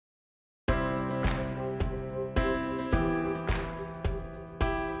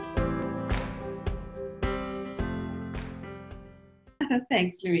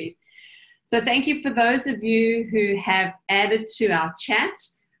Thanks, Louise. So thank you for those of you who have added to our chat.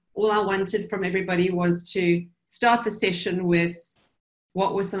 All I wanted from everybody was to start the session with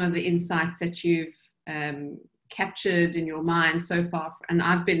what were some of the insights that you've captured in your mind so far. And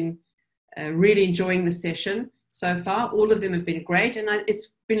I've been really enjoying the session so far. All of them have been great. And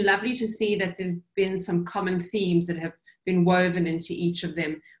it's been lovely to see that there's been some common themes that have been woven into each of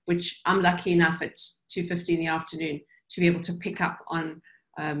them, which I'm lucky enough at 2:50 in the afternoon to be able to pick up on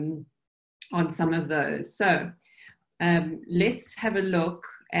some of those. So let's have a look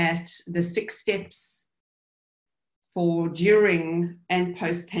at the 6 steps for during and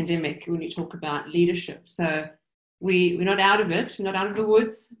post-pandemic when you talk about leadership. So we're not out of it, we're not out of the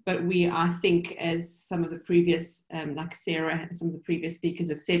woods, but we, I think, as some of the previous, like Sarah, some of the previous speakers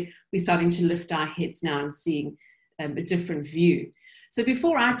have said, we're starting to lift our heads now and seeing a different view. So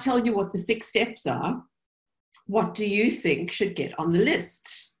before I tell you what the 6 steps are, what do you think should get on the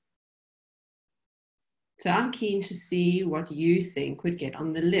list? So I'm keen to see what you think would get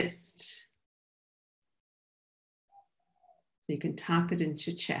on the list. So you can type it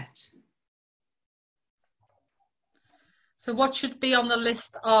into chat. So what should be on the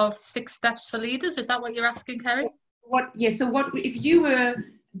list of 6 steps for leaders? Is that what you're asking, Kerri? So what if you were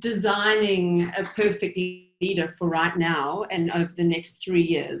designing a perfect leader for right now and over the next 3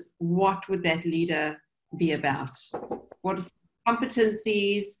 years, what would that leader be about? What are some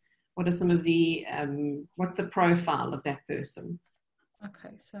competencies? What are some of the, what's the profile of that person?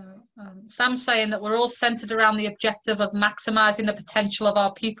 Okay, so Sam's saying that we're all centered around the objective of maximizing the potential of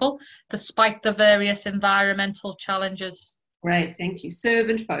our people, despite the various environmental challenges. Great, thank you.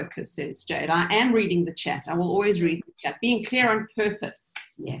 Servant focus, says Jade. I am reading the chat. I will always read the chat. Being clear on purpose,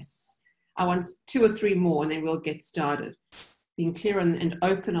 yes. I want 2 or 3 more and then we'll get started. Being clear and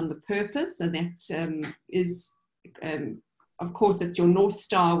open on the purpose, and that is, of course, it's your North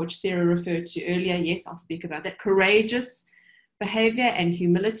Star, which Sarah referred to earlier. Yes, I'll speak about that. Courageous behavior and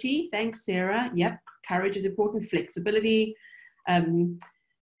humility. Thanks, Sarah. Yep, courage is important. Flexibility.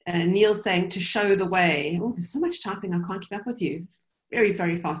 Neil saying to show the way. Oh, there's so much typing, I can't keep up with you. It's very,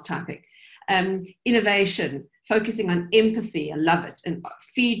 very fast typing. Innovation, focusing on empathy. I love it. And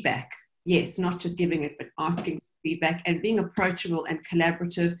feedback. Yes, not just giving it, but asking for feedback and being approachable and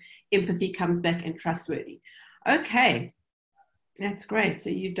collaborative. Empathy comes back and trustworthy. Okay, that's great.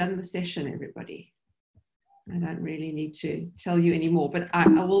 So you've done the session, everybody. I don't really need to tell you anymore, but I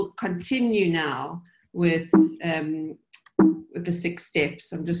will continue now with the 6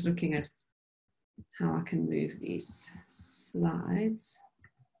 steps. I'm just looking at how I can move these slides.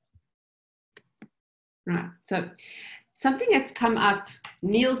 Right, so something that's come up,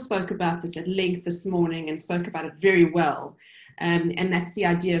 Neil spoke about this at length this morning and spoke about it very well, and that's the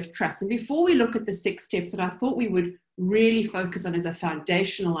idea of trust. And before we look at the 6 steps that I thought we would really focus on as a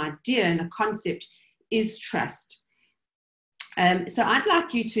foundational idea and a concept is trust. So I'd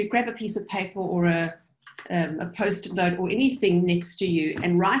like you to grab a piece of paper or a post-it note or anything next to you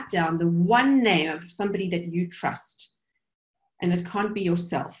and write down the one name of somebody that you trust. And it can't be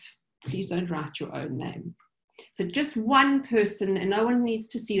yourself. Please don't write your own name. So just one person, and no one needs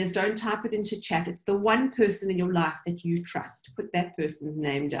to see this. Don't type it into chat. It's the one person in your life that you trust. Put that person's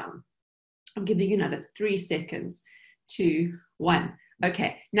name down. I'm giving you another 3 seconds, 2, 1.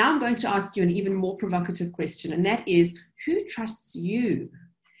 Okay, now I'm going to ask you an even more provocative question, and that is, who trusts you?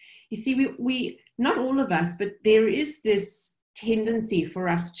 You see, we not all of us, but there is this tendency for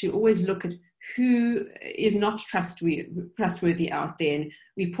us to always look at who is not trustworthy out there, and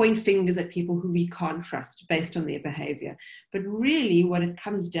we point fingers at people who we can't trust based on their behavior. But really what it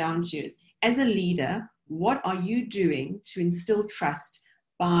comes down to is, as a leader, what are you doing to instill trust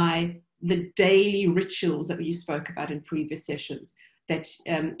by the daily rituals that you spoke about in previous sessions that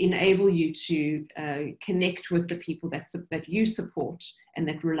enable you to connect with the people that you support and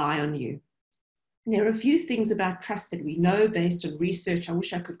that rely on you? And there are a few things about trust that we know based on research. I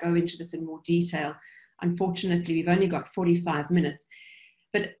wish I could go into this in more detail. Unfortunately, we've only got 45 minutes.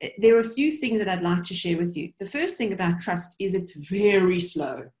 But there are a few things that I'd like to share with you. The first thing about trust is it's very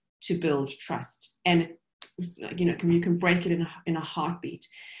slow to build trust. And you can break it in a heartbeat.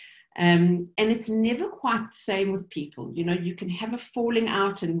 And it's never quite the same with people. You can have a falling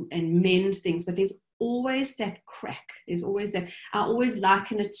out and mend things, but there's always that crack. There's always that. I always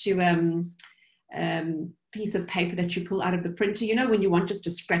liken it to piece of paper that you pull out of the printer. When you want just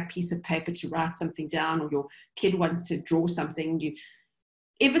a scrap piece of paper to write something down, or your kid wants to draw something, you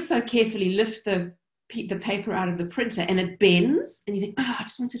ever so carefully lift the paper out of the printer and it bends, and you think, oh, I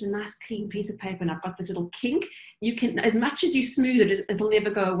just wanted a nice clean piece of paper and I've got this little kink. You can, as much as you smooth it, it'll never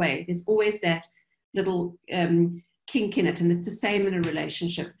go away. There's always that little kink in it, and it's the same in a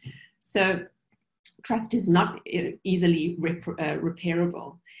relationship. So trust is not easily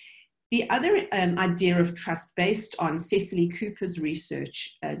repairable. The other idea of trust, based on Cecily Cooper's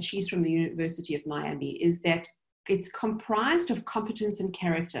research, she's from the University of Miami, is that it's comprised of competence and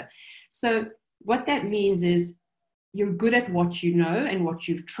character. So what that means is you're good at what you know and what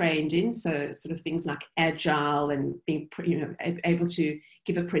you've trained in. So sort of things like agile and being, able to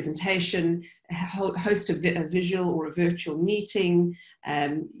give a presentation, host a visual or a virtual meeting,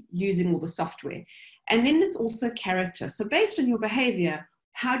 using all the software. And then there's also character. So based on your behavior,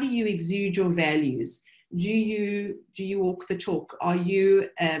 how do you exude your values? Do you walk the talk? Are you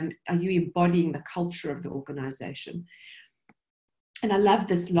embodying the culture of the organization? And I love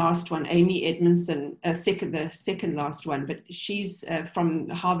this last one, Amy Edmondson, the second last one, but she's from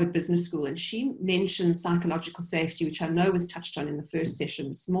Harvard Business School, and she mentioned psychological safety, which I know was touched on in the first session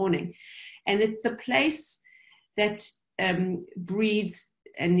this morning. And it's the place that breeds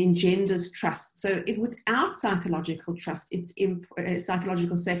and engenders trust. So without psychological trust,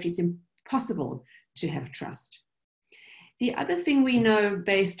 psychological safety, it's impossible to have trust. The other thing we know,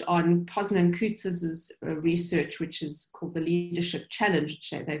 based on Posner and Kutz's research, which is called the Leadership Challenge,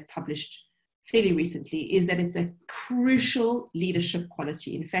 which they've published fairly recently, is that it's a crucial leadership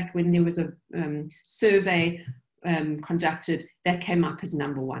quality. In fact, when there was a survey conducted, that came up as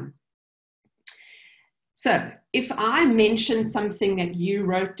number one. So if I mention something that you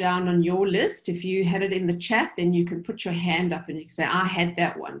wrote down on your list, if you had it in the chat, then you can put your hand up and you can say, I had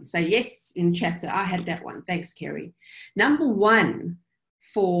that one. Say yes in chat, say, I had that one. Thanks, Kerri. Number one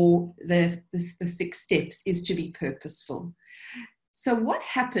for the 6 steps is to be purposeful. So what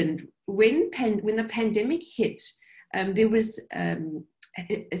happened when the pandemic hit, there's an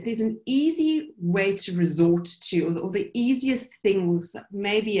easy way to resort to, or the easiest thing was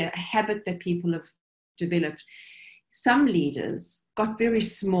maybe a habit that people have developed. Some leaders got very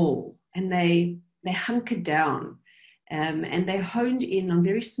small and they hunkered down, and they honed in on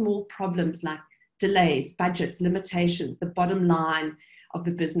very small problems like delays, budgets, limitations, the bottom line of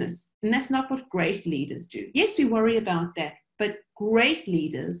the business. And that's not what great leaders do. Yes, we worry about that, but great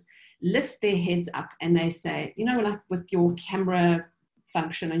leaders lift their heads up and they say, like with your camera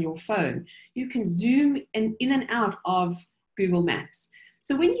function on your phone, you can zoom in and out of Google Maps.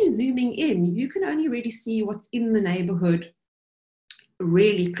 So when you're zooming in, you can only really see what's in the neighborhood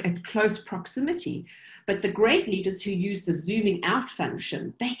really at close proximity. But the great leaders who use the zooming out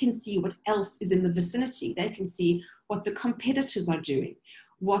function, they can see what else is in the vicinity. They can see what the competitors are doing,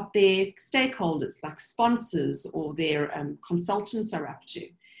 what their stakeholders like sponsors or their consultants are up to.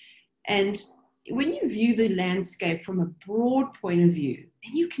 And when you view the landscape from a broad point of view,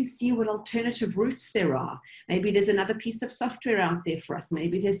 then you can see what alternative routes there are. Maybe there's another piece of software out there for us.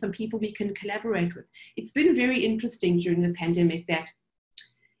 Maybe there's some people we can collaborate with. It's been very interesting during the pandemic that,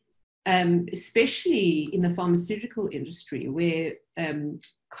 especially in the pharmaceutical industry, where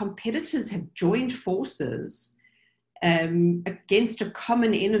competitors have joined forces against a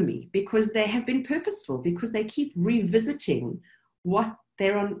common enemy because they have been purposeful, because they keep revisiting what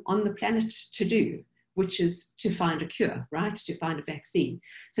they're on the planet to do, which is to find a cure, right? To find a vaccine.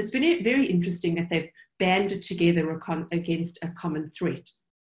 So it's been very interesting that they've banded together against a common threat.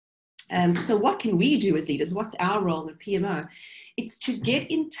 So what can we do as leaders? What's our role in the PMO? It's to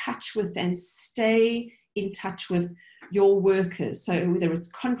get in touch with and stay in touch with your workers. So whether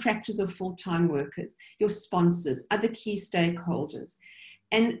it's contractors or full-time workers, your sponsors, other key stakeholders.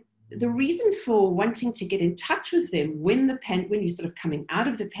 And the reason for wanting to get in touch with them when you're sort of coming out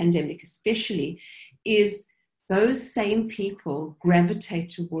of the pandemic especially, is those same people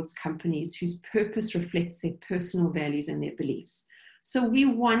gravitate towards companies whose purpose reflects their personal values and their beliefs. So we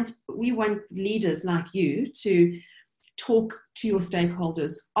want leaders like you to talk to your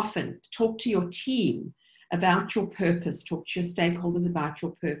stakeholders often, talk to your team about your purpose, talk to your stakeholders about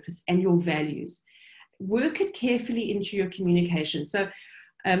your purpose and your values. Work it carefully into your communication. So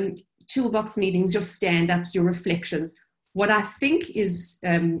toolbox meetings, your stand-ups, your reflections. What I think is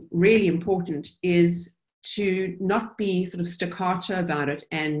really important is to not be sort of staccato about it,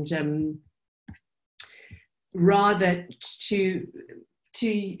 and rather to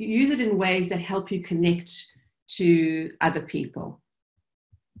use it in ways that help you connect to other people.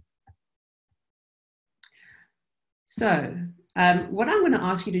 So what I'm going to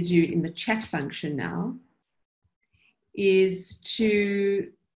ask you to do in the chat function now is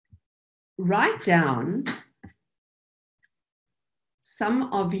to write down some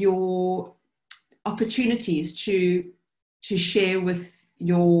of your opportunities to share with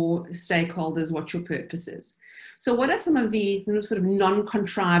your stakeholders what your purpose is. So what are some of the sort of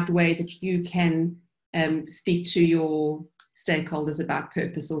non-contrived ways that you can speak to your stakeholders about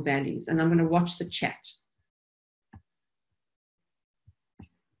purpose or values. And I'm going to watch the chat.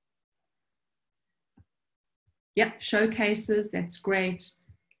 Yep, showcases, that's great.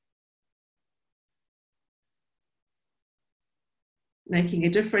 Making a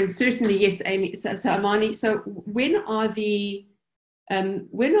difference, certainly, yes, Amy. So Amani, so when are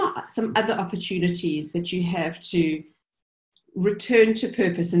some other opportunities that you have to return to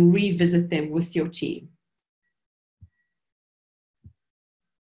purpose and revisit them with your team?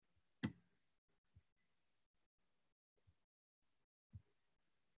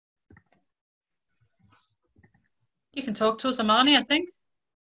 You can talk to us, Amani, I think.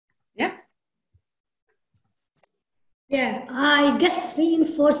 Yeah. Yeah, I guess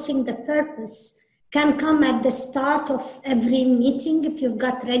reinforcing the purpose can come at the start of every meeting. If you've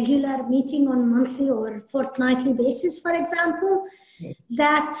got regular meeting on monthly or fortnightly basis, for example,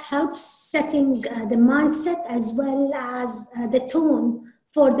 that helps setting the mindset as well as the tone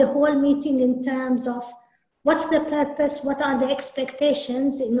for the whole meeting in terms of what's the purpose, what are the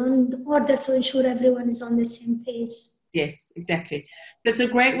expectations in order to ensure everyone is on the same page. Yes, exactly. That's a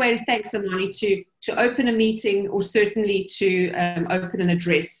great way, thanks, Amani, to open a meeting, or certainly to open and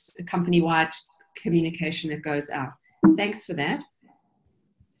address a company-wide communication that goes out. Thanks for that.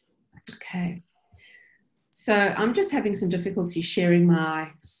 Okay. So I'm just having some difficulty sharing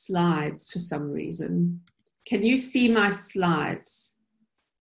my slides for some reason. Can you see my slides?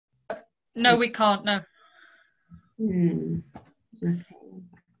 No, we can't, no. Okay.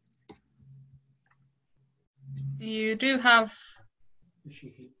 You do have...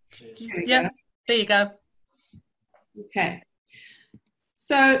 Yeah, there you go. Okay.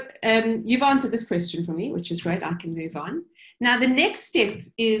 So you've answered this question for me, which is great. I can move on. Now, the next step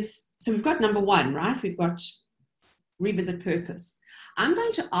is, so we've got number one, right? We've got revisit purpose. I'm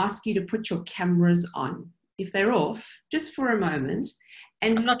going to ask you to put your cameras on, if they're off, just for a moment.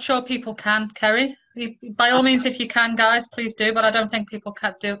 And I'm not sure people can, Kerri. By all means, if you can, guys, please do. But I don't think people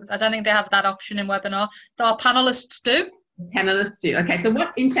can do. I don't think they have that option in webinar. Our panelists do. Panelists do. Okay, so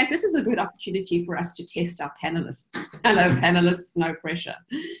what, in fact, this is a good opportunity for us to test our panelists. Hello, panelists, no pressure.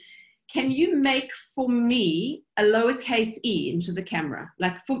 Can you make for me a lowercase e into the camera?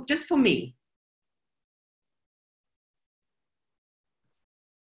 Like just for me.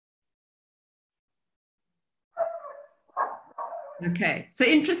 Okay, so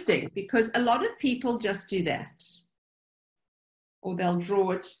interesting, because a lot of people just do that. Or they'll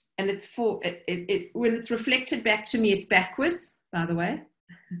draw it, and it's for when it's reflected back to me, it's backwards, by the way.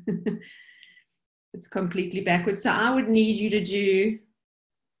 It's completely backwards. So I would need you to do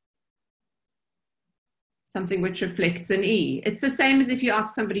something which reflects an E. It's the same as if you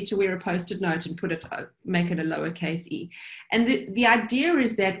ask somebody to wear a post-it note and make it a lowercase e. And the idea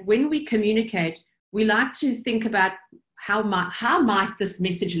is that when we communicate, we like to think about how might this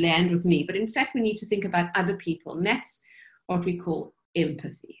message land with me? But in fact, we need to think about other people. And that's what we call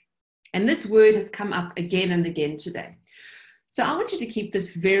empathy. And this word has come up again and again today. So I want you to keep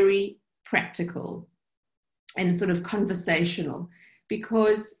this very practical and sort of conversational,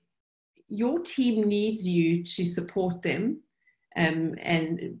 because your team needs you to support them,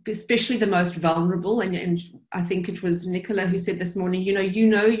 and especially the most vulnerable. And I think it was Nicola who said this morning, you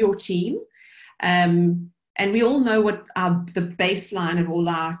know your team. And we all know what the baseline of all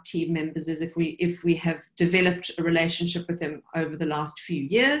our team members is if we have developed a relationship with them over the last few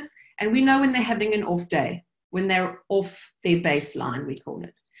years. And we know when they're having an off day, when they're off their baseline, we call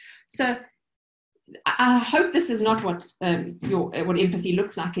it. So I hope this is not what empathy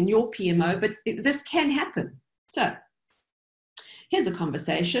looks like in your PMO, but this can happen. So here's a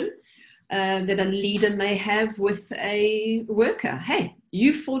conversation that a leader may have with a worker. Hey,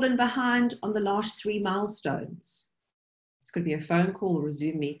 you've fallen behind on the last 3 milestones. This could be a phone call or a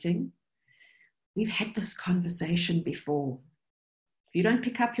Zoom meeting. We've had this conversation before. If you don't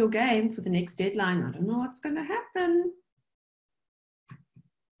pick up your game for the next deadline, I don't know what's going to happen.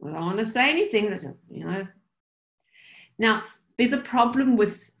 I don't want to say anything, Now, there's a problem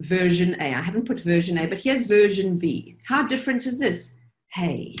with version A. I haven't put version A, but here's version B. How different is this?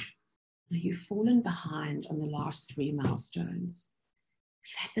 Hey, you've fallen behind on the last 3 milestones.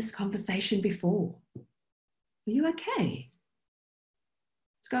 We've had this conversation before. Are you okay?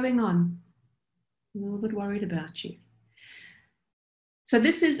 What's going on? I'm a little bit worried about you. So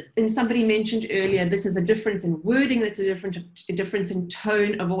this is, and somebody mentioned earlier, this is a difference in wording, that's a difference in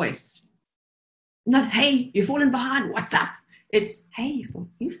tone of voice. Not, hey, you've fallen behind, what's up? It's, hey, you've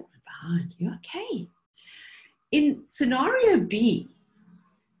fallen behind, you're okay. In scenario B,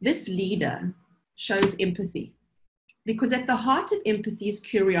 this leader shows empathy. Because at the heart of empathy is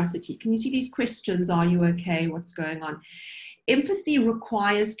curiosity. Can you see these questions? Are you okay? What's going on? Empathy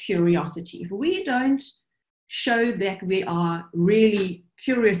requires curiosity. If we don't show that we are really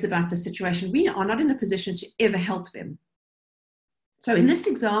curious about the situation, we are not in a position to ever help them. So in this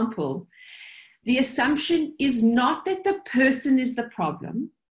example, the assumption is not that the person is the problem.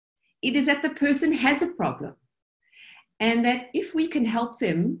 It is that the person has a problem. And that if we can help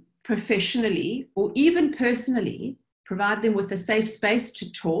them professionally or even personally, provide them with a safe space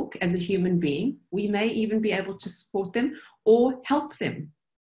to talk as a human being, we may even be able to support them or help them.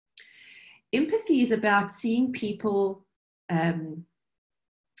 Empathy is about seeing people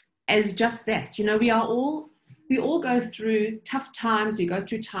as just that. You know, we all go through tough times. We go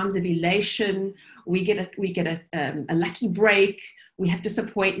through times of elation. We get a lucky break. We have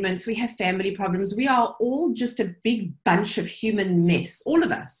disappointments. We have family problems. We are all just a big bunch of human mess. All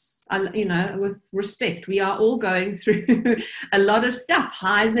of us, you know, with respect, we are all going through a lot of stuff,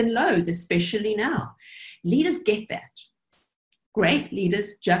 highs and lows, especially now. Leaders get that. Great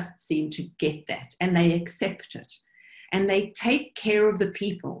leaders just seem to get that, and they accept it. And they take care of the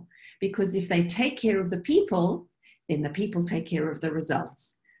people, because if they take care of the people, then the people take care of the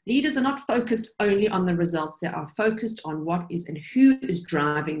results. Leaders are not focused only on the results. They are focused on what is and who is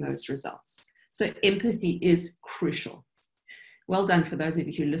driving those results. So empathy is crucial. Well done for those of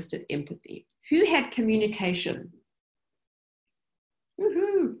you who listed empathy. Who had communication?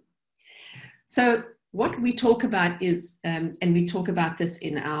 Woohoo! So what we talk about is, and we talk about this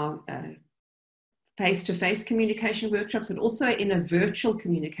in our face-to-face communication workshops, but also in a virtual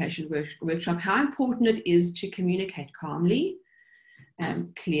communication workshop, how important it is to communicate calmly,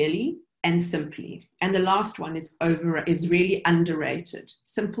 clearly, and simply. And the last one is really underrated.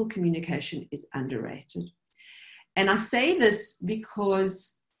 Simple communication is underrated. And I say this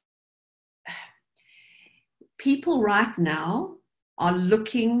because people right now are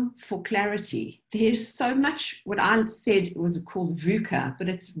looking for clarity. There's so much, what I said was called VUCA, but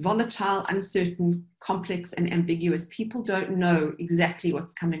it's volatile, uncertain, complex, and ambiguous. People don't know exactly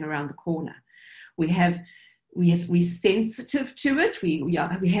what's coming around the corner. We're sensitive to it. We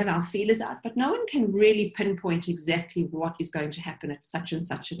have our feelers out, but no one can really pinpoint exactly what is going to happen at such and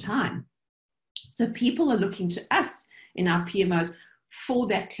such a time. So people are looking to us in our PMOs for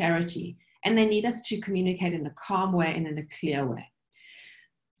that clarity, and they need us to communicate in a calm way and in a clear way.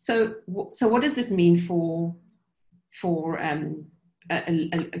 So what does this mean for a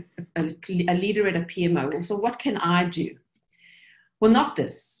leader at a PMO? So what can I do? Well, not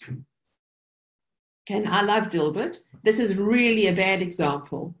this. Okay, I love Dilbert. This is really a bad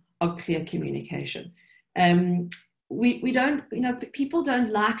example of clear communication. We don't, you know, people don't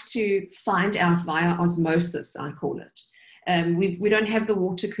like to find out via osmosis, I call it. We don't have the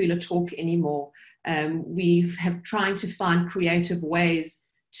water cooler talk anymore. We have trying to find creative ways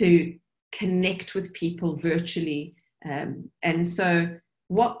to connect with people virtually. And so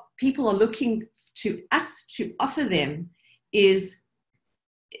what people are looking to us to offer them is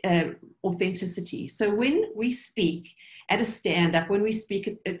authenticity. So when we speak at a stand-up, when we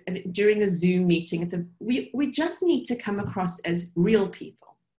speak during a Zoom meeting, we just need to come across as real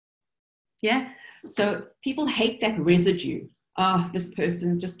people. Yeah? So people hate that residue. Oh, this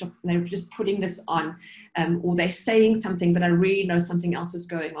person's they're just putting this on, or they're saying something, but I really know something else is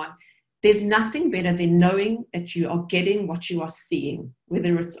going on. There's nothing better than knowing that you are getting what you are seeing,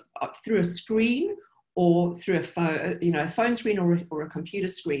 whether it's through a screen or through a phone, a phone screen or a computer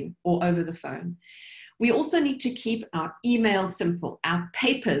screen or over the phone. We also need to keep our email simple, our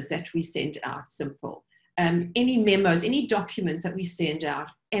papers that we send out simple, any memos, any documents that we send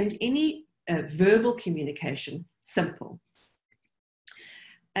out, and any verbal communication simple.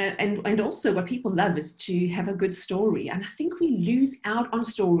 And also what people love is to have a good story. And I think we lose out on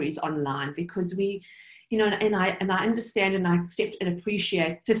stories online because we, and I understand and I accept and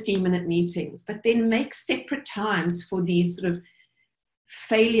appreciate 15-minute meetings, but then make separate times for these sort of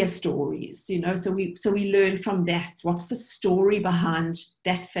failure stories, so we learn from that. What's the story behind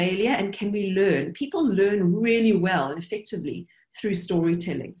that failure? And can we learn? People learn really well and effectively through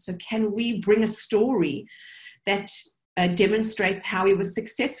storytelling. So can we bring a story that demonstrates how he was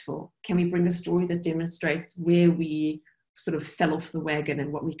successful? Can we bring a story that demonstrates where we sort of fell off the wagon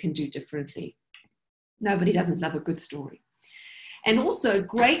and what we can do differently? Nobody doesn't love a good story. And also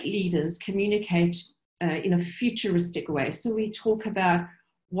great leaders communicate in a futuristic way. So we talk about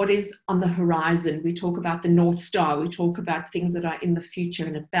what is on the horizon. We talk about the North Star. We talk about things that are in the future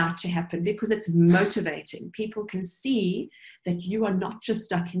and about to happen, because it's motivating. People can see that you are not just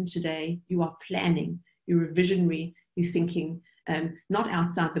stuck in today. You are planning. You're a visionary. You're thinking not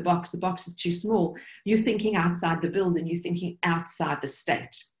outside the box is too small. You're thinking outside the building, you're thinking outside the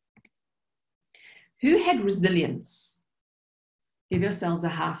state. Who had resilience? Give yourselves a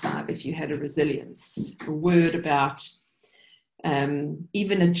high five if you had a resilience, a word about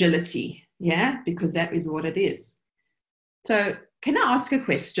even agility, yeah, because that is what it is. So can I ask a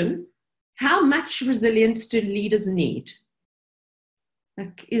question? How much resilience do leaders need?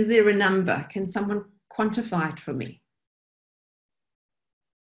 Like, is there a number? Can someone quantify it for me?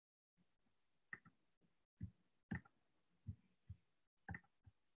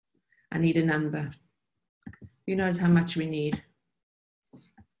 I need a number. Who knows how much we need?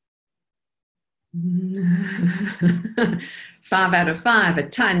 5 out of 5, a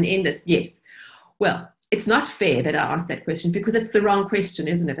ton, endless. Yes. Well, it's not fair that I asked that question because it's the wrong question,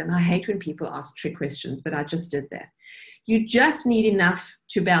 isn't it? And I hate when people ask trick questions, but I just did that. You just need enough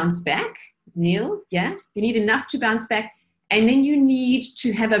to bounce back, Neil, yeah? You need enough to bounce back, and then you need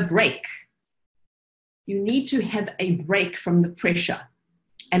to have a break. You need to have a break from the pressure,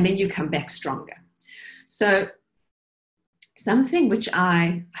 and then you come back stronger. So something which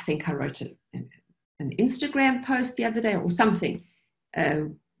I think I wrote an Instagram post the other day or something.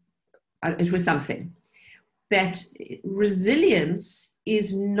 It was something that resilience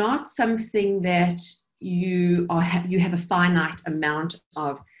is not something that you have a finite amount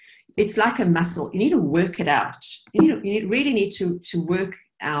of. It's like a muscle. You need to work it out. You really need to work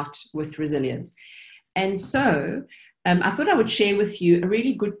out with resilience. And so I thought I would share with you a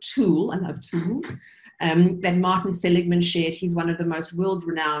really good tool. I love tools. That Martin Seligman shared. He's one of the most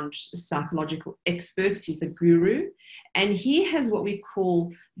world-renowned psychological experts. He's the guru. And he has what we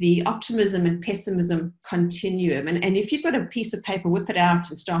call the optimism and pessimism continuum. And if you've got a piece of paper, whip it out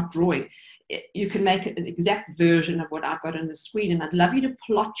and start drawing. You can make it an exact version of what I've got on the screen. And I'd love you to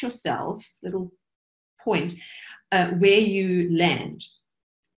plot yourself, little point, where you land.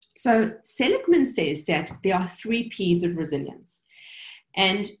 So Seligman says that there are 3 P's of resilience.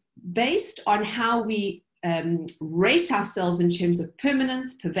 And based on how we rate ourselves in terms of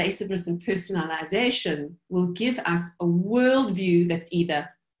permanence, pervasiveness, and personalization will give us a worldview that's either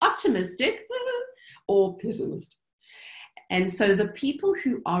optimistic or pessimistic. And so the people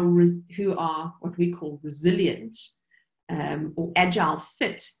who are what we call resilient or agile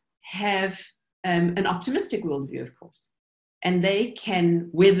fit have an optimistic worldview, of course. And they can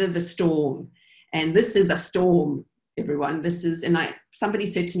weather the storm. And this is a storm, everyone. Somebody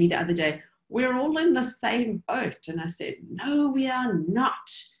said to me the other day, we're all in the same boat. And I said, no, we are not.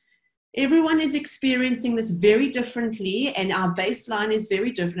 Everyone is experiencing this very differently, and our baseline is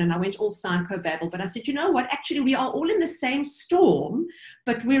very different. And I went all psychobabble, but I said, you know what? Actually, we are all in the same storm,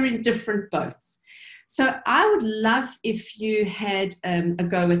 but we're in different boats. So I would love if you had a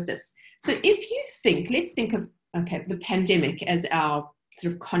go at this. So if you think, let's think of, the pandemic as our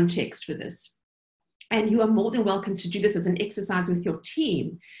sort of context for this. And you are more than welcome to do this as an exercise with your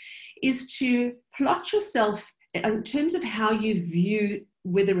team, is to plot yourself in terms of how you view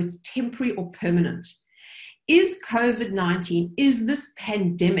whether it's temporary or permanent. Is COVID-19, is this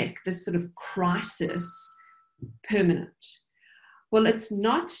pandemic, this sort of crisis, permanent? Well, it's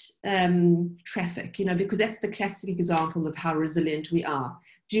not traffic, because that's the classic example of how resilient we are.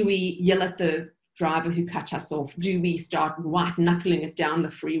 Do we yell at the driver who cut us off? Do we start white knuckling it down the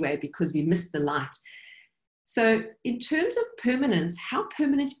freeway because we missed the light? So in terms of permanence, how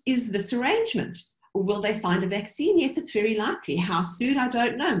permanent is this arrangement? Will they find a vaccine? Yes, it's very likely. How soon? I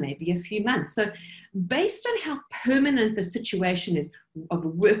don't know, maybe a few months. So based on how permanent the situation is of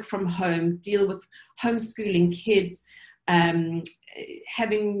work from home, deal with homeschooling kids,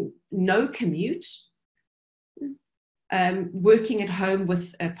 having no commute, working at home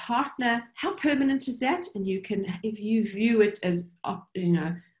with a partner, how permanent is that? And you can, if you view it as,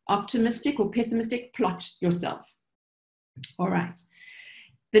 optimistic or pessimistic, plot yourself. All right.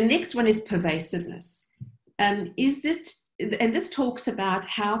 The next one is pervasiveness. And this talks about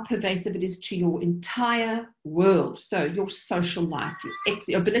how pervasive it is to your entire world. So your social life,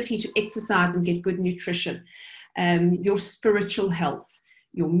 your ability to exercise and get good nutrition, your spiritual health,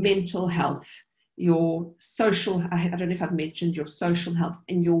 your mental health, your social, I don't know if I've mentioned your social health,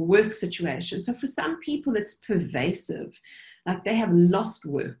 and your work situation. So for some people, it's pervasive, like they have lost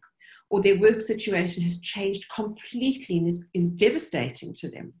work, or their work situation has changed completely and is devastating to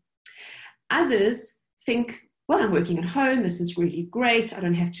them. Others think, well, I'm working at home, this is really great, I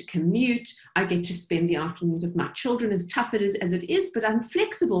don't have to commute, I get to spend the afternoons with my children, as tough it is as it is, but I'm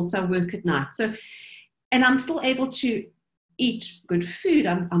flexible, so I work at night. And I'm still able to eat good food.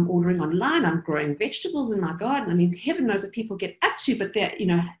 I'm ordering online, I'm growing vegetables in my garden. I mean, heaven knows what people get up to, but they're,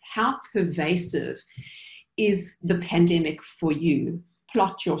 how pervasive is the pandemic for you?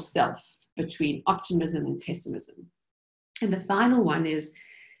 Plot yourself between optimism and pessimism. And the final one is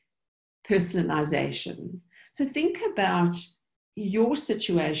personalization. So think about your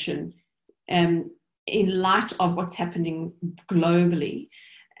situation in light of what's happening globally.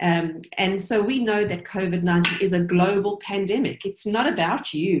 And so we know that COVID-19 is a global pandemic. It's not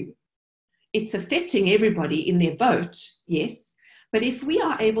about you. It's affecting everybody in their boat, yes. But if we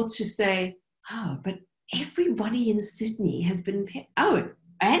are able to say, oh, but everybody in Sydney has been,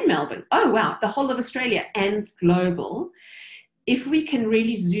 and Melbourne, oh, wow, the whole of Australia and global. If we can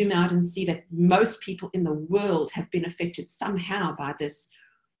really zoom out and see that most people in the world have been affected somehow by this,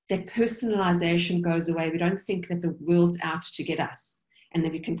 that personalization goes away. We don't think that the world's out to get us. And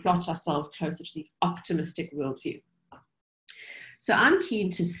then we can plot ourselves closer to the optimistic worldview. So I'm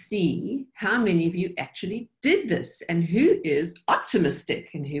keen to see how many of you actually did this and who is optimistic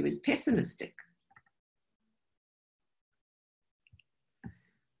and who is pessimistic.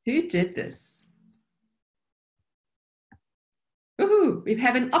 Who did this? Woohoo, we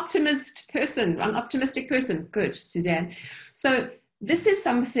have an optimistic person. Good, Suzanne. So this is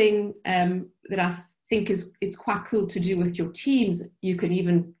something that I think is quite cool to do with your teams. You can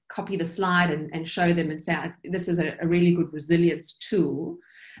even copy the slide and show them and say, this is a really good resilience tool.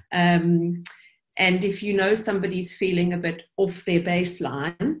 And if you know somebody's feeling a bit off their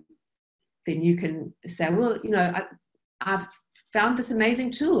baseline, then you can say, well, you know, I've found this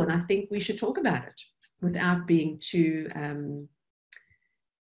amazing tool and I think we should talk about it without being too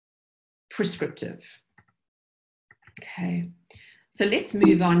prescriptive. Okay, so let's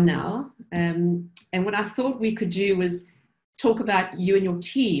move on now. And what I thought we could do was talk about you and your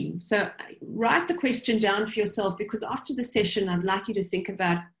team. So write the question down for yourself, because after the session, I'd like you to think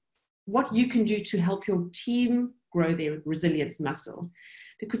about what you can do to help your team grow their resilience muscle.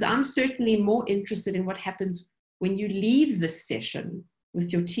 Because I'm certainly more interested in what happens when you leave this session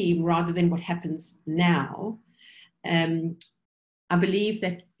with your team rather than what happens now. I believe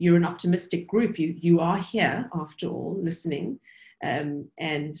that you're an optimistic group. You are here, after all, listening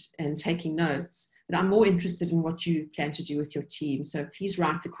and taking notes. But I'm more interested in what you plan to do with your team. So please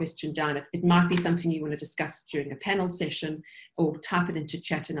write the question down. It might be something you want to discuss during a panel session, or type it into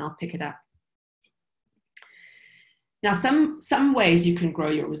chat and I'll pick it up. Now, some ways you can grow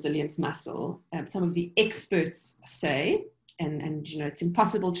your resilience muscle. Some of the experts say, and you know, it's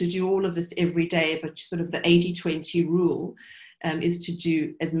impossible to do all of this every day, but sort of the 80-20 rule is to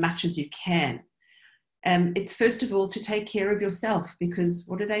do as much as you can. It's first of all to take care of yourself, because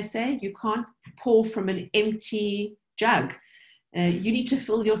what do they say? You can't pour from an empty jug. You need to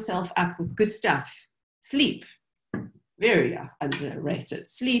fill yourself up with good stuff. Sleep, very underrated.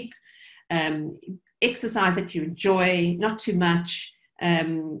 Sleep, exercise that you enjoy, not too much,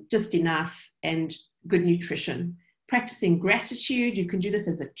 just enough, and good nutrition. Practicing gratitude, you can do this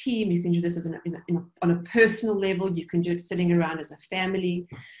as a team, you can do this on a personal level, you can do it sitting around as a family.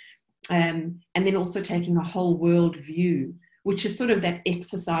 And then also taking a whole world view, which is sort of that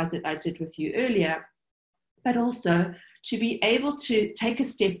exercise that I did with you earlier, but also to be able to take a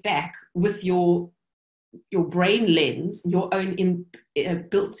step back with your brain lens, your own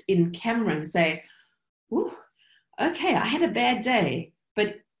built-in camera, and say, ooh, okay, I had a bad day,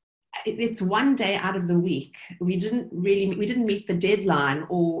 but it's one day out of the week. We didn't meet the deadline,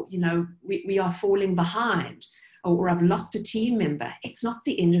 or, you know, we are falling behind, or I've lost a team member. It's not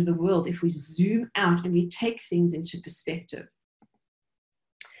the end of the world if we zoom out and we take things into perspective.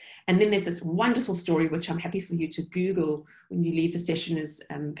 And then there's this wonderful story, which I'm happy for you to Google when you leave the session, is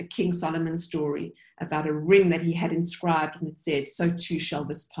a King Solomon story about a ring that he had inscribed, and it said, "So too shall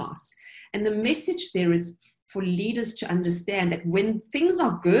this pass." And the message there is for leaders to understand that when things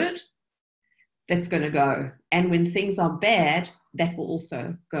are good, that's going to go. And when things are bad, that will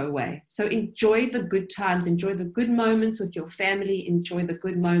also go away. So enjoy the good times, enjoy the good moments with your family, enjoy the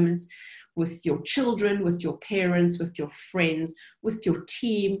good moments with your children, with your parents, with your friends, with your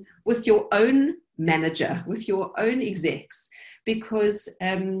team, with your own manager, with your own execs, because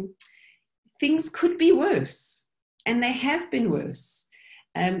things could be worse, and they have been worse.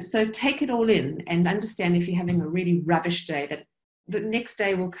 So take it all in and understand, if you're having a really rubbish day, that the next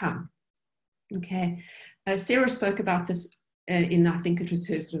day will come. Okay. Sarah spoke about this in, I think it was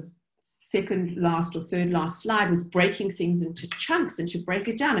her sort of second last or third last slide, was breaking things into chunks and to break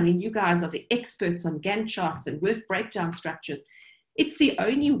it down. I mean, you guys are the experts on Gantt charts and work breakdown structures. It's the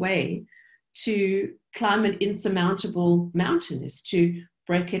only way to climb an insurmountable mountain, is to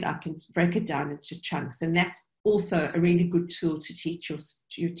break it up and break it down into chunks. And that's also a really good tool to teach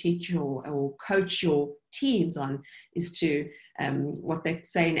or coach your teams on, is to what they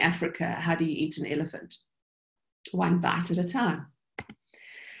say in Africa, how do you eat an elephant? one bite at a time.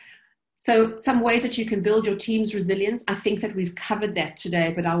 So some ways that you can build your team's resilience, I think that we've covered that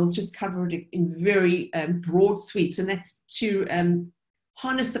today, but I will just cover it in very broad sweeps, and that's to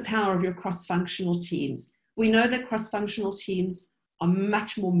harness the power of your cross-functional teams. We know that cross-functional teams are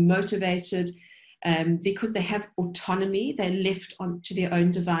much more motivated because they have autonomy. They're left to their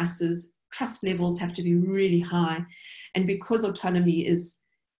own devices. Trust levels have to be really high. And because autonomy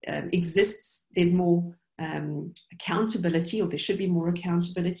exists, there's more accountability, or there should be more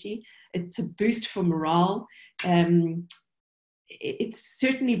accountability. It's a boost for morale. It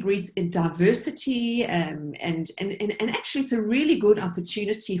certainly breeds in diversity, and actually it's a really good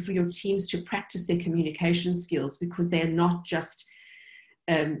opportunity for your teams to practice their communication skills, because they're not just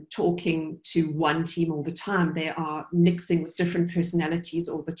talking to one team all the time. They are mixing with different personalities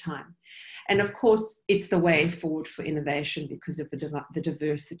all the time. And of course, it's the way forward for innovation because of the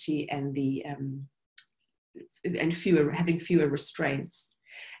diversity and having fewer restraints.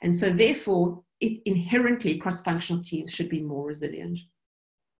 And so therefore, inherently cross-functional teams should be more resilient.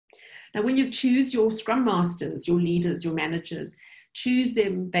 Now, when you choose your scrum masters, your leaders, your managers, choose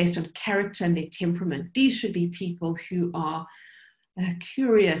them based on character and their temperament. These should be people who are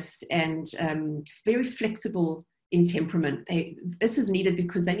curious and very flexible in temperament. This is needed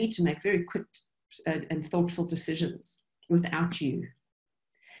because they need to make very quick and thoughtful decisions without you.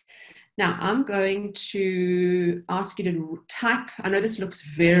 Now, I'm going to ask you to type. I know this looks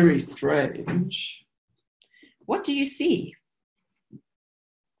very strange. What do you see?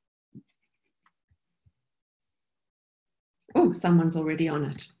 Oh, someone's already on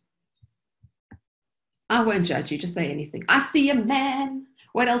it. I won't judge you, just say anything. I see a man.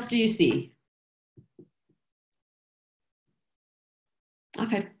 What else do you see?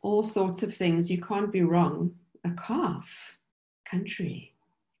 I've had all sorts of things. You can't be wrong. A calf, country,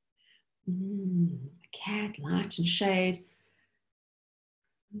 a cat, light and shade.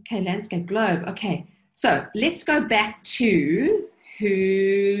 Okay, landscape, globe. Okay, so let's go back to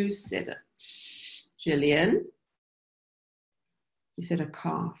who said it? Gillian. You said a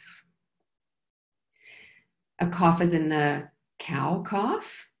calf. A calf as in a cow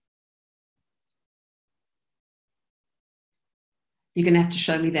calf? You're going to have to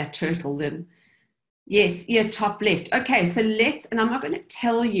show me that turtle then. Yes, ear top left. Okay, so and I'm not going to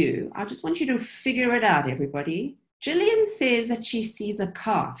tell you. I just want you to figure it out, everybody. Gillian says that she sees a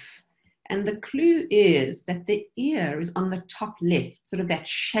calf. And the clue is that the ear is on the top left, sort of that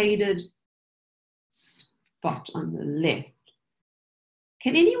shaded spot on the left.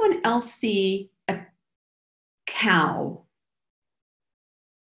 Can anyone else see a cow?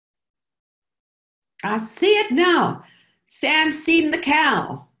 I see it now. Sam's seen the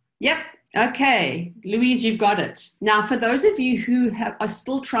cow. Yep. Okay. Louise, you've got it. Now, for those of you who are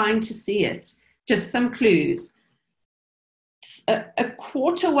still trying to see it, just some clues. A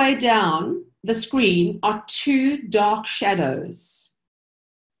quarter way down the screen are two dark shadows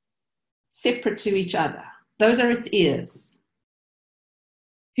separate to each other. Those are its ears.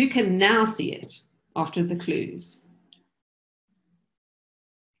 Who can now see it after the clues?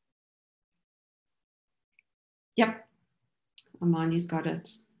 Yep. Amani's got it.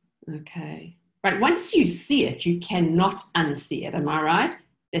 Okay. Right. Once you see it, you cannot unsee it. Am I right?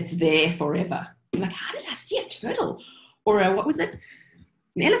 It's there forever. You're like, how did I see a turtle? Or what was it?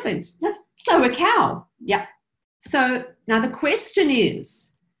 An elephant. So a cow. Yep. So now the question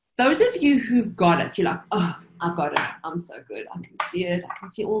is, those of you who've got it, you're like, oh, I've got it. I'm so good. I can see it. I can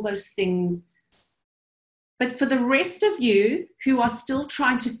see all those things. But for the rest of you who are still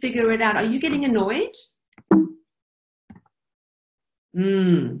trying to figure it out, are you getting annoyed?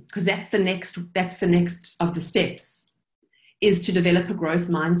 Because that's the next of the steps, is to develop a growth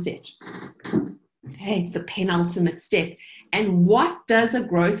mindset. Okay, it's the penultimate step. And what does a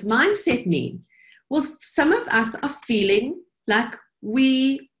growth mindset mean? Well, some of us are feeling like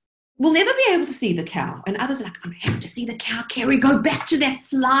we will never be able to see the cow. And others are like, I have to see the cow. Kerri, go back to that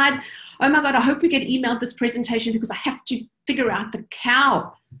slide. Oh my God, I hope we get emailed this presentation because I have to figure out the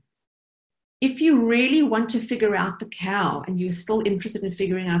cow. If you really want to figure out the cow and you're still interested in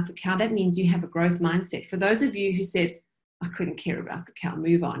figuring out the cow, that means you have a growth mindset. For those of you who said, I couldn't care about the cow,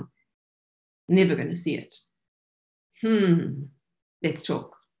 move on. Never going to see it. Let's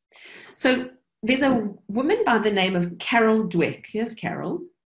talk. So there's a woman by the name of Carol Dweck. Here's Carol.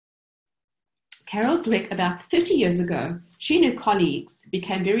 Carol Dweck, about 30 years ago, she and her colleagues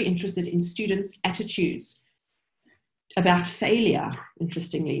became very interested in students' attitudes about failure,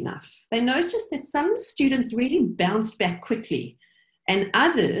 interestingly enough. They noticed that some students really bounced back quickly and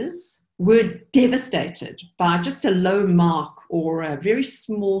others were devastated by just a low mark or a very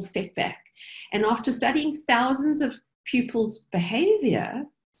small setback. And after studying thousands of pupils' behavior,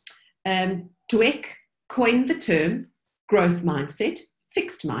 Dweck coined the term growth mindset,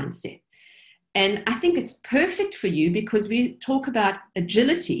 fixed mindset. And I think it's perfect for you because we talk about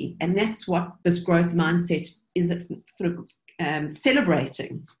agility, and that's what this growth mindset is sort of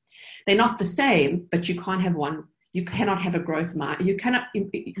celebrating. They're not the same, but you can't have one. You cannot have a growth mindset. You cannot,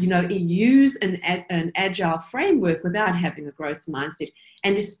 use an agile framework without having a growth mindset,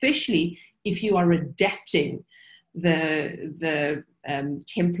 and especially if you are adapting the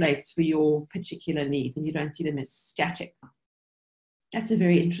templates for your particular needs and you don't see them as static. That's a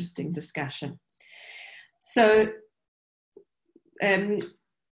very interesting discussion. So let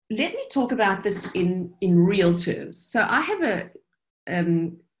me talk about this in real terms. So I have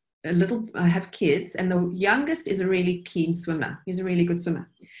I have kids, and the youngest is a really keen swimmer. He's a really good swimmer.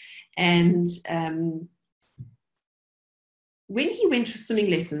 And when he went to swimming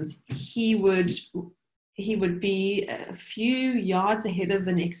lessons, he would be a few yards ahead of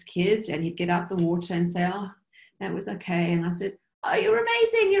the next kid, and he'd get out the water and say, "Oh, that was okay." And I said, "Oh, you're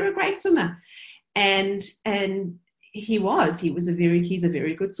amazing. You're a great swimmer." And he's a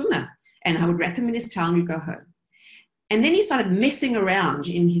very good swimmer. And I would wrap him in his towel and we'd go home. And then he started messing around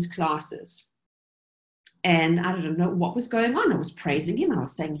in his classes. And I don't know what was going on. I was praising him. I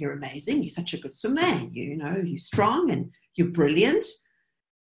was saying, "You're amazing. You're such a good swimmer. And you're strong and you're brilliant."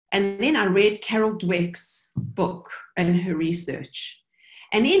 And then I read Carol Dweck's book and her research.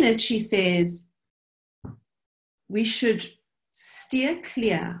 And in it, she says, we should steer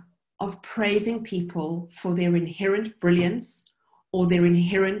clear of praising people for their inherent brilliance or their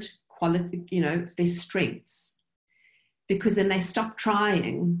inherent quality, their strengths. Because then they stop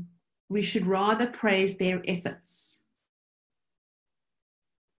trying. We should rather praise their efforts.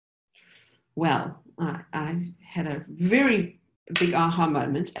 Well, I had a very big aha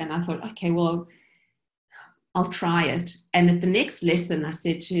moment, and I thought, okay, well, I'll try it. And at the next lesson, I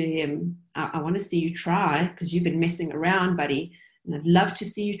said to him, I want to see you try, because you've been messing around, buddy, and I'd love to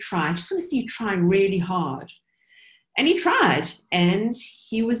see you try. I just want to see you try really hard. And he tried, and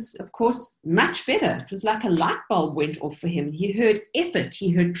he was, of course, much better. It was like a light bulb went off for him. He heard effort,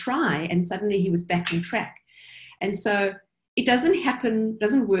 he heard try, and suddenly he was back on track. And so it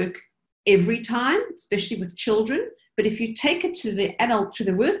doesn't work every time, especially with children. But if you take it to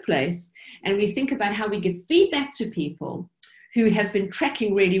the workplace, and we think about how we give feedback to people who have been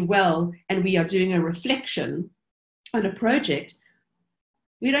tracking really well, and we are doing a reflection on a project,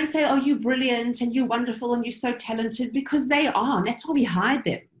 we don't say, "Oh, you're brilliant and you're wonderful and you're so talented," because they are. And that's why we hide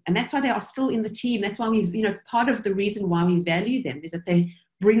them. And that's why they are still in the team. That's why it's part of the reason why we value them, is that they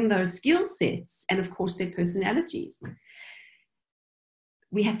bring those skill sets and, of course, their personalities.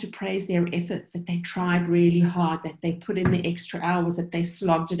 We have to praise their efforts, that they tried really hard, that they put in the extra hours, that they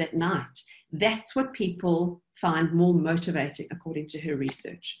slogged it at night. That's what people find more motivating, according to her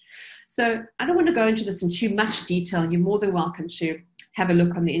research. So I don't want to go into this in too much detail. You're more than welcome to have a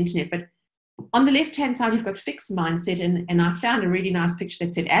look on the internet. But on the left-hand side, you've got fixed mindset. And I found a really nice picture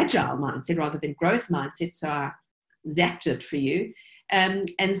that said agile mindset rather than growth mindset. So I zapped it for you.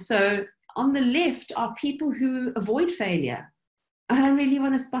 And so on the left are people who avoid failure. I don't really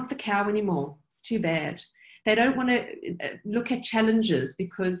want to spot the cow anymore. It's too bad. They don't want to look at challenges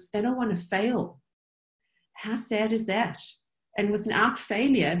because they don't want to fail. How sad is that? And without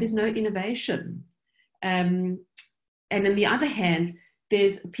failure, there's no innovation. And on the other hand,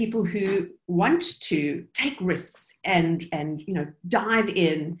 there's people who want to take risks and dive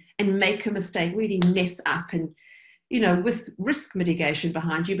in and make a mistake, really mess up, and with risk mitigation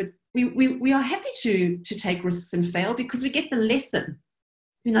behind you. But we are happy to take risks and fail because we get the lesson.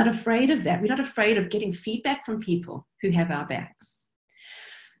 We're not afraid of that. We're not afraid of getting feedback from people who have our backs.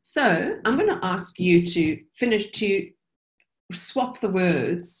 So I'm going to ask you to swap the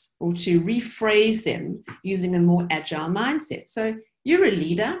words or to rephrase them using a more agile mindset. So you're a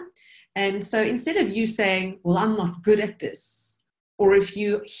leader. And so instead of you saying, "Well, I'm not good at this," or if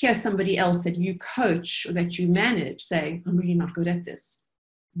you hear somebody else that you coach or that you manage saying, "I'm really not good at this,"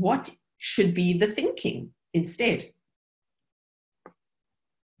 what should be the thinking instead?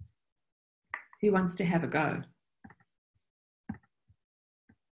 Who wants to have a go?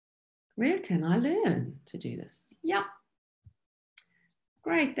 Where can I learn to do this? Yep.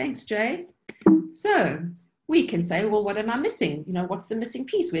 Great, thanks, Jay. So we can say, well, what am I missing? What's the missing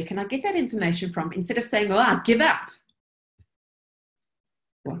piece? Where can I get that information from? Instead of saying, "Oh, I give up,"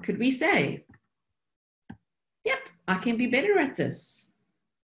 what could we say? Yep, I can be better at this.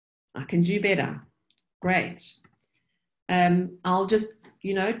 I can do better. Great. I'll just,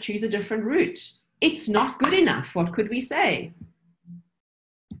 choose a different route. It's not good enough. What could we say?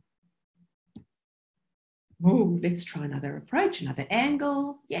 Oh, let's try another approach, another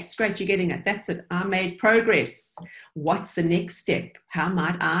angle. Yes, great, you're getting it. That's it. I made progress. What's the next step? How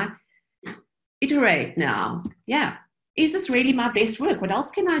might I iterate now? Yeah. Is this really my best work? What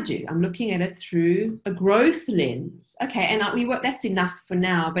else can I do? I'm looking at it through a growth lens. Okay, and that's enough for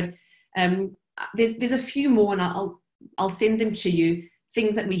now, but there's a few more, and I'll send them to you.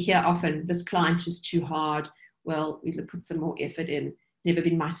 Things that we hear often: this client is too hard. Well, we'll put some more effort in. Never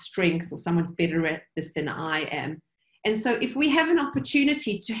been my strength, or someone's better at this than I am. And so if we have an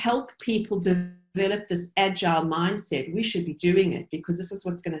opportunity to help people develop this agile mindset, we should be doing it, because this is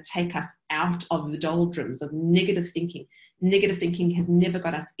what's going to take us out of the doldrums of negative thinking. Negative thinking has never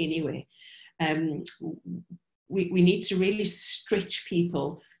got us anywhere. We need to really stretch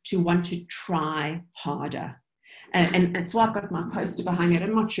people to want to try harder. And that's why I've got my poster behind it.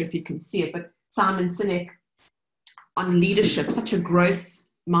 I'm not sure if you can see it, but Simon Sinek on leadership, such a growth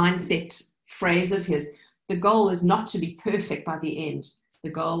mindset phrase of his. The goal is not to be perfect by the end. The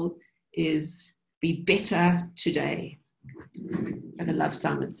goal is be better today. And I love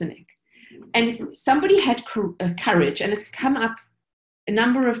Simon Sinek. And somebody had courage, and it's come up a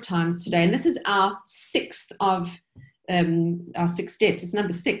number of times today. And this is our sixth of our 6 steps. It's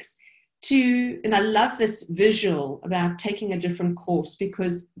number 6. And I love this visual about taking a different course,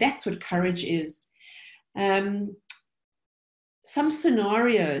 because that's what courage is. Some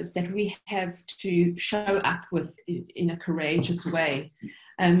scenarios that we have to show up with in a courageous way.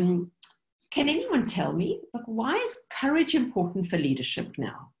 Can anyone tell me, why is courage important for leadership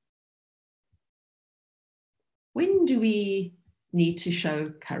now? When do we need to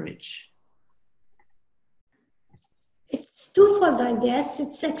show courage? It's twofold, I guess.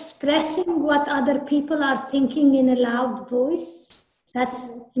 It's expressing what other people are thinking in a loud voice. That's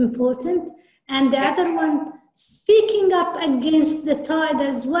important. And the other one, speaking up against the tide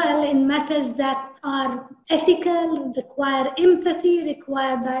as well in matters that are ethical, require empathy,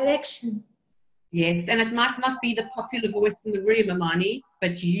 require direction. Yes, and it might not be the popular voice in the room, Amani,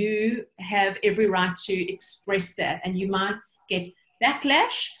 but you have every right to express that, and you might get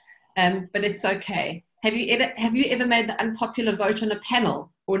backlash, but it's okay. Have you ever made the unpopular vote on a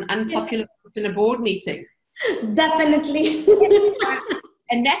panel, or an unpopular vote in a board meeting? Definitely.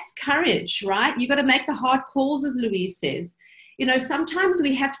 And that's courage, right? You got to make the hard calls, as Louise says. You know, sometimes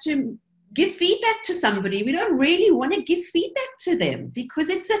we have to give feedback to somebody. We don't really want to give feedback to them because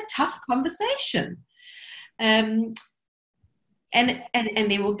it's a tough conversation. And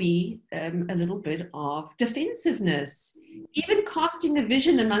there will be a little bit of defensiveness. Even casting a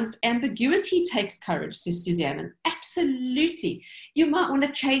vision amongst ambiguity takes courage, says Suzanne. Absolutely. You might want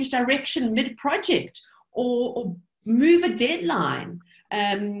to change direction mid-project or move a deadline.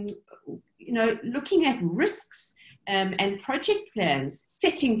 Looking at risks and project plans,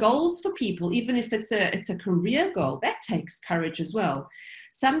 setting goals for people, even if it's a career goal, that takes courage as well.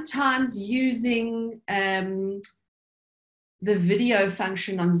 Sometimes using the video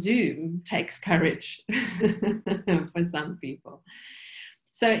function on Zoom takes courage for some people.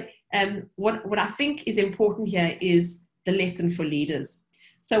 So what I think is important here is the lesson for leaders.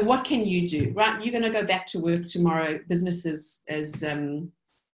 So what can you do, right? You're going to go back to work tomorrow, businesses as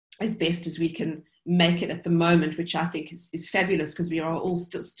best as we can make it at the moment, which I think is fabulous because we are all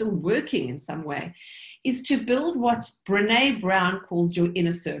still working in some way, is to build what Brené Brown calls your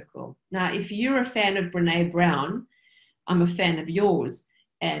inner circle. Now, if you're a fan of Brené Brown, I'm a fan of yours.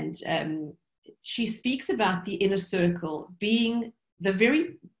 And she speaks about the inner circle being the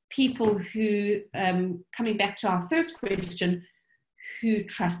very people who, coming back to our first question, who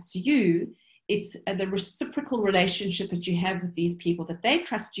trusts you. It's the reciprocal relationship that you have with these people, that they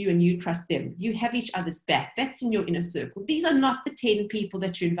trust you and you trust them. You have each other's back. That's in your inner circle. These are not the 10 people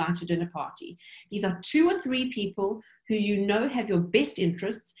that you invite to dinner party. These are 2 or 3 people who you know have your best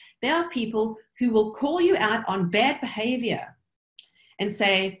interests. They are people who will call you out on bad behavior and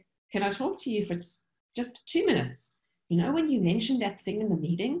say, can I talk to you for just 2 minutes? You know, when you mentioned that thing in the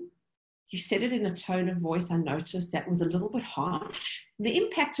meeting, you said it in a tone of voice I noticed that was a little bit harsh. The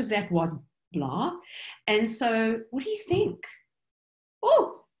impact of that was blah. And so what do you think?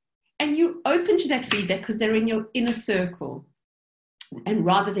 Oh, and you're open to that feedback because they're in your inner circle, and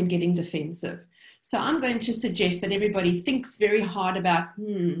rather than getting defensive. So I'm going to suggest that everybody thinks very hard about,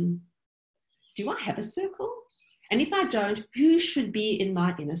 do I have a circle? And if I don't, who should be in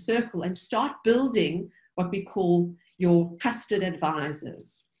my inner circle? And start building what we call your trusted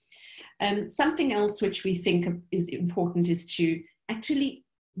advisors. Something else which we think is important is to actually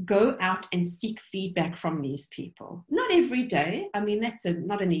go out and seek feedback from these people. Not every day. I mean, that's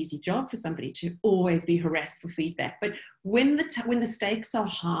not an easy job for somebody to always be harassed for feedback. But when the stakes are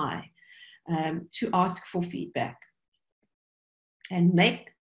high, to ask for feedback and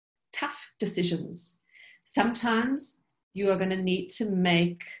make tough decisions. Sometimes you are going to need to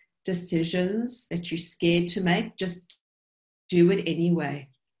make decisions that you're scared to make. Just do it anyway.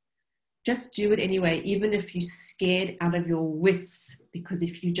 Just do it anyway, even if you're scared out of your wits, because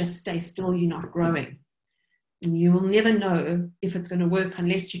if you just stay still, you're not growing. And you will never know if it's going to work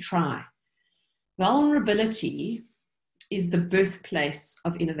unless you try. Vulnerability is the birthplace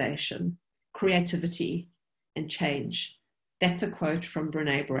of innovation, creativity, and change. That's a quote from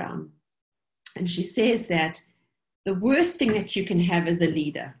Brené Brown. And she says that the worst thing that you can have as a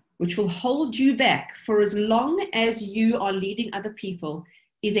leader, which will hold you back for as long as you are leading other people,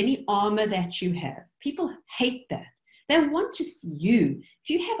 is any armor that you have. People hate that. They want to see you. If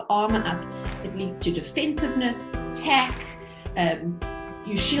you have armor up, it leads to defensiveness, attack,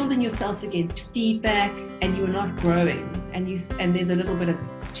 you're shielding yourself against feedback, and you're not growing, and there's a little bit of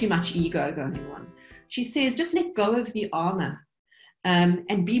too much ego going on. She says, just let go of the armor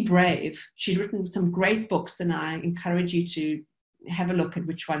and be brave. She's written some great books, and I encourage you to have a look at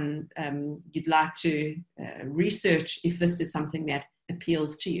which one you'd like to research if this is something that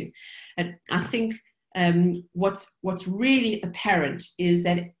appeals to you. And I think what's really apparent is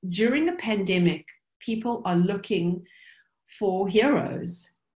that during a pandemic, people are looking for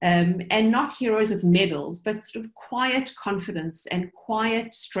heroes, and not heroes with medals, but sort of quiet confidence and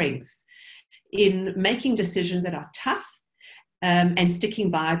quiet strength in making decisions that are tough and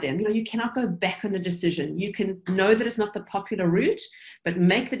sticking by them. You know, you cannot go back on a decision. You can know that it's not the popular route, but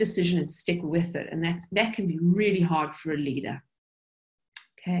make the decision and stick with it. And that can be really hard for a leader.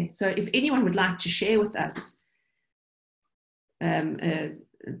 Okay, so if anyone would like to share with us a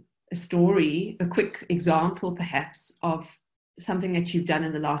story, a quick example perhaps of something that you've done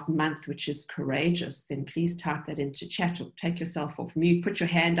in the last month which is courageous, then please type that into chat or take yourself off mute, put your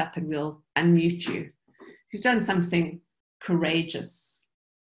hand up and we'll unmute you. Who's done something courageous?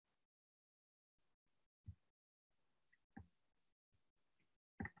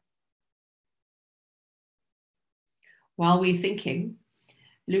 While we're thinking,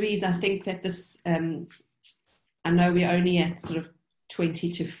 Louise, I think that this, I know we're only at sort of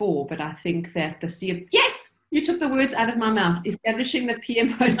 20 to 4, but I think that the yes, you took the words out of my mouth. Establishing the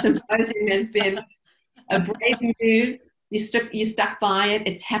PMO Symposium has been a brave move. You stuck by it.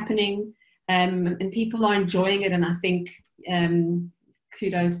 It's happening, and people are enjoying it. And I think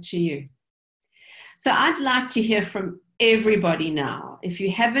kudos to you. So I'd like to hear from everybody now. If you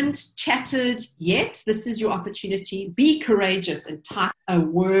haven't chatted yet, this is your opportunity. Be courageous and type a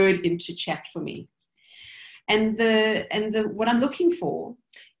word into chat for me. And what I'm looking for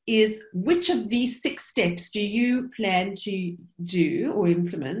is, which of these 6 steps do you plan to do or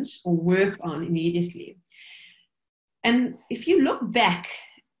implement or work on immediately? And if you look back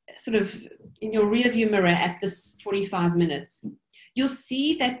sort of in your rearview mirror at this 45 minutes, you'll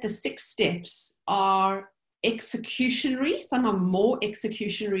see that the 6 steps are executionary. Some are more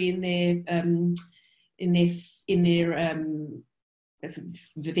executionary in their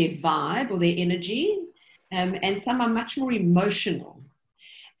vibe or their energy, and some are much more emotional.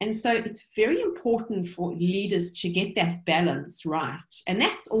 And so it's very important for leaders to get that balance right. And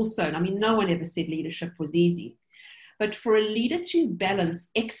that's also, I mean, no one ever said leadership was easy, but for a leader to balance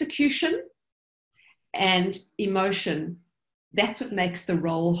execution and emotion, that's what makes the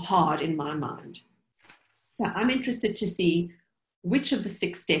role hard in my mind. So I'm interested to see which of the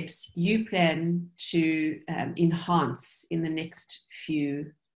 6 steps you plan to enhance in the next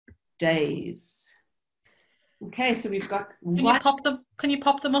few days. Okay, so we've got Can you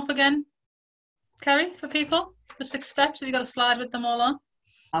pop them up again, Kerri, for people? The 6 steps. Have you got a slide with them all on?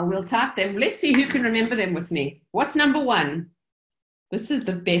 I will type them. Let's see who can remember them with me. What's number 1? This is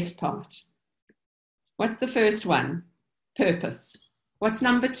the best part. What's the first one? Purpose. What's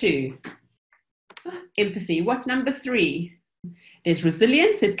number 2? Empathy. What's number 3? There's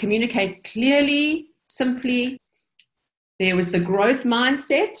resilience. There's communicate clearly, simply. There was the growth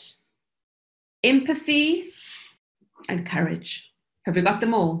mindset, empathy, and courage. Have we got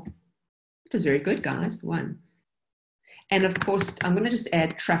them all? It was very good, guys. 1. And of course, I'm going to just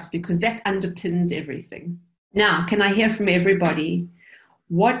add trust, because that underpins everything. Now, can I hear from everybody?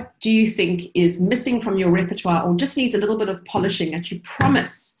 What do you think is missing from your repertoire, or just needs a little bit of polishing that you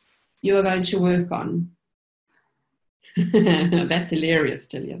promise you are going to work on? That's hilarious,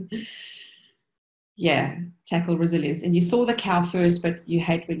 Tillian. Yeah, tackle resilience. And you saw the cow first, but you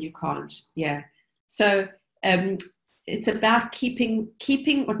hate when you can't. Yeah. So it's about keeping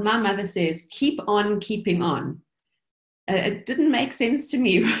what my mother says, keep on keeping on. It didn't make sense to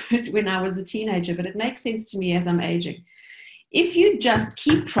me when I was a teenager, but it makes sense to me as I'm aging. If you just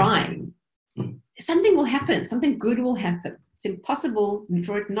keep trying, something will happen. Something good will happen. It's impossible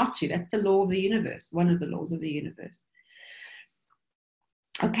for it not to. That's the law of the universe, one of the laws of the universe.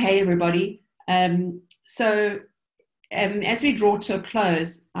 Okay, everybody. As we draw to a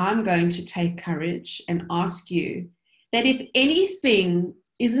close, I'm going to take courage and ask you that if anything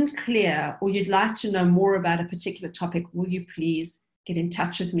isn't clear or you'd like to know more about a particular topic, will you please get in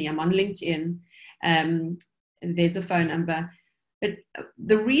touch with me? I'm on LinkedIn. There's a phone number. But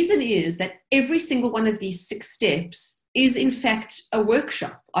the reason is that every single one of these 6 steps is in fact a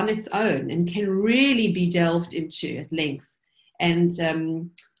workshop on its own and can really be delved into at length. And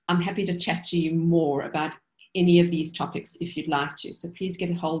I'm happy to chat to you more about any of these topics if you'd like to. So please get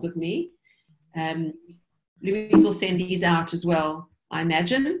a hold of me. Louise will send these out as well, I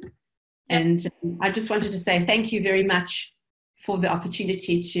imagine. And I just wanted to say thank you very much for the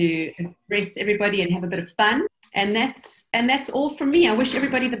opportunity to address everybody and have a bit of fun. And that's all from me. I wish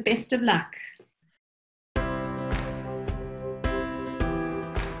everybody the best of luck.